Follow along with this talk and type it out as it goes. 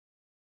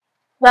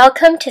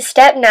Welcome to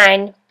Step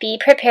 9, Be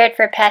Prepared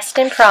for Pests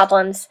and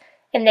Problems,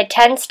 in the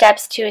 10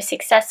 Steps to a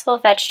Successful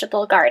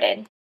Vegetable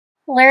Garden.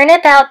 Learn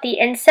about the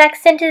insects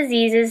and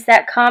diseases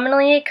that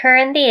commonly occur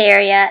in the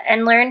area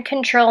and learn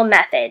control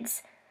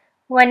methods.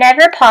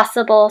 Whenever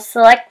possible,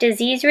 select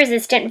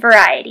disease-resistant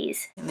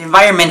varieties. The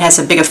environment has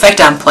a big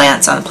effect on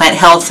plants, on plant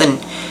health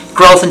and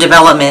growth and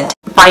development.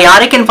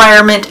 Biotic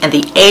environment and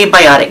the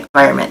abiotic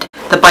environment.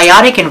 The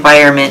biotic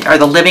environment are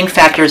the living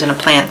factors in a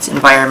plant's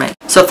environment.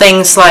 So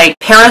things like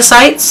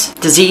parasites,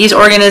 disease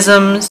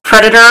organisms,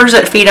 predators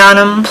that feed on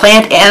them,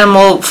 plant,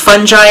 animal,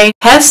 fungi,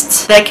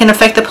 pests that can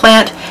affect the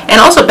plant, and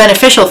also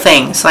beneficial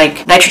things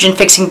like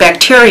nitrogen-fixing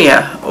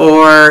bacteria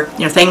or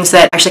things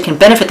that actually can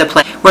benefit the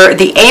plant. Where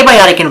the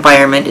abiotic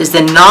environment is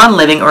the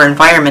non-living or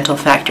environmental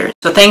factors.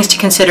 So things to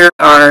consider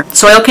are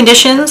soil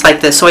conditions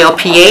like the soil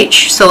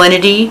pH,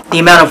 salinity, the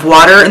amount of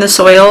water in the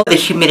soil, the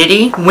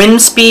humidity,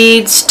 wind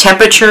speeds,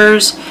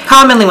 temperatures.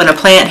 Commonly when a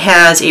plant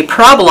has a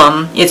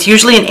problem, it's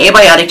usually an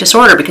abiotic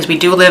disorder because we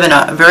do live in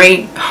a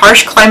very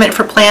harsh climate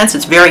for plants.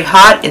 It's very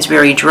hot, it's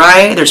very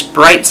dry, there's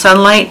bright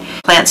sunlight.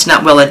 Plants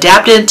not well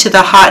adapted to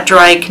the hot,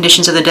 dry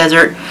conditions of the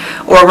desert,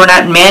 or we're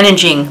not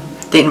managing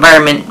the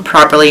environment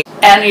properly.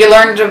 And you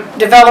learn to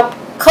develop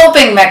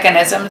coping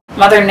mechanisms.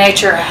 Mother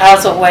Nature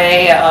has a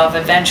way of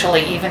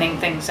eventually evening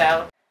things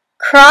out.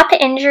 Crop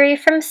injury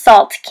from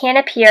salt can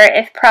appear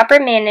if proper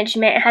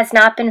management has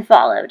not been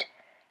followed.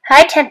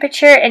 High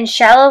temperature and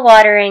shallow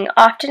watering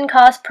often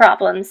cause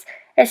problems,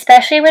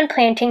 especially when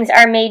plantings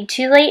are made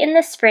too late in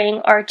the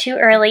spring or too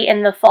early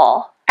in the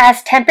fall.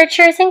 As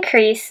temperatures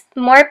increase,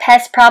 more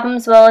pest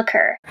problems will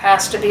occur. There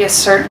has to be a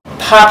certain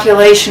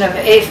population of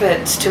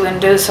aphids to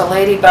induce a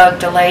ladybug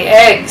to lay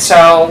eggs.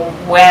 So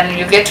when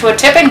you get to a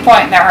tipping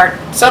point and there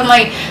are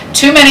suddenly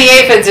too many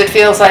aphids, it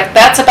feels like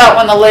that's about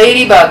when the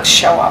ladybugs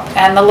show up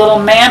and the little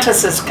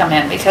mantises come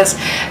in, because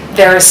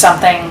there is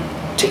something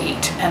to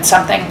eat and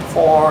something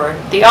for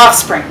the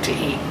offspring to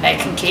eat. They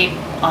can keep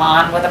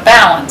on with a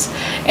balance.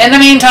 In the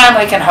meantime,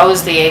 we can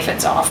hose the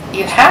aphids off.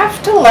 You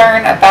have to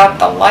learn about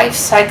the life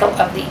cycle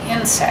of the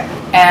insect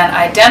and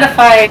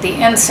identify the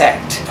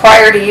insect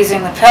prior to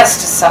using the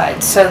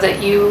pesticide so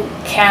that you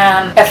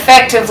can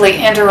effectively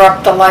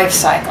interrupt the life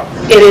cycle.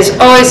 It is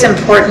always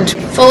important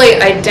to fully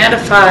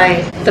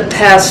identify the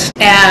pest,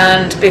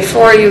 and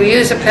before you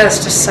use a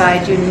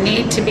pesticide, you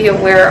need to be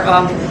aware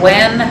of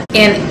when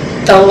in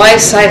the life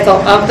cycle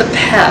of the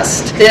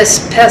pest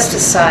this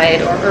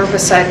pesticide or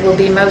herbicide will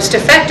be most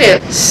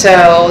effective.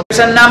 So there's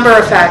a number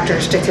of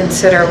factors to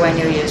consider when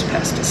you use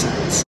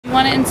pesticides. You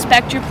want to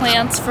inspect your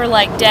plants for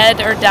like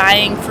dead or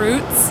dying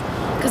fruits,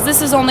 because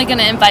this is only going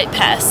to invite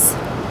pests.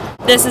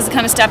 This is the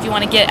kind of stuff you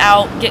want to get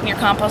out, get in your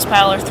compost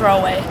pile or throw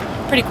away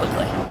pretty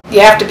quickly. You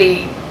have to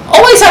be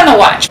always on the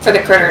watch for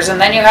the critters, and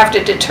then you have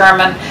to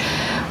determine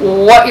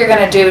what you're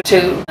going to do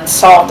to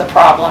solve the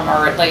problem,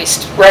 or at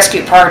least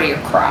rescue part of your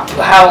crop.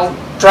 How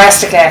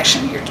drastic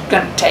action you're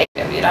going to take.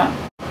 You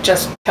don't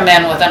just come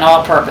in with an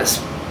all-purpose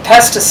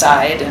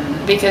pesticide,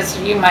 and because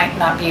you might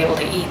not be able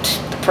to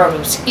eat the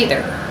produce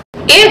either.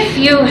 If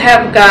you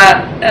have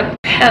got a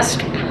pest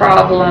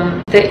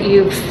problem that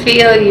you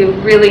feel you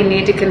really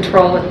need to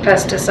control with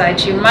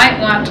pesticides, you might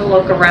want to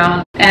look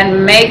around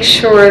and make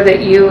sure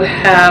that you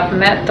have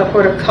met the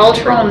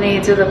horticultural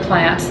needs of the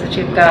plants, that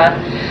you've got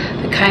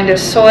the kind of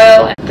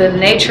soil and the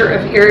nature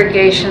of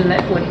irrigation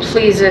that would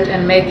please it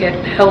and make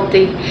it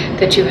healthy,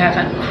 that you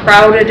haven't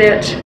crowded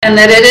it, and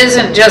that it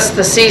isn't just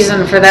the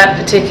season for that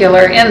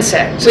particular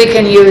insect. We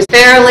can use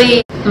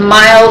fairly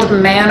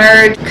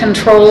mild-mannered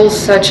controls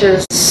such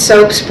as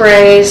soap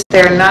sprays.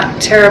 They're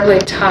not terribly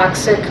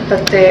toxic,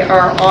 but they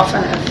are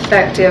often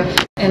effective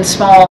in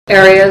small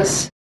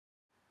areas.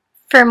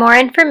 For more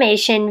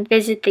information,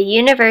 visit the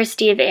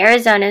University of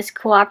Arizona's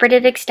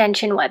Cooperative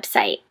Extension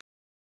website.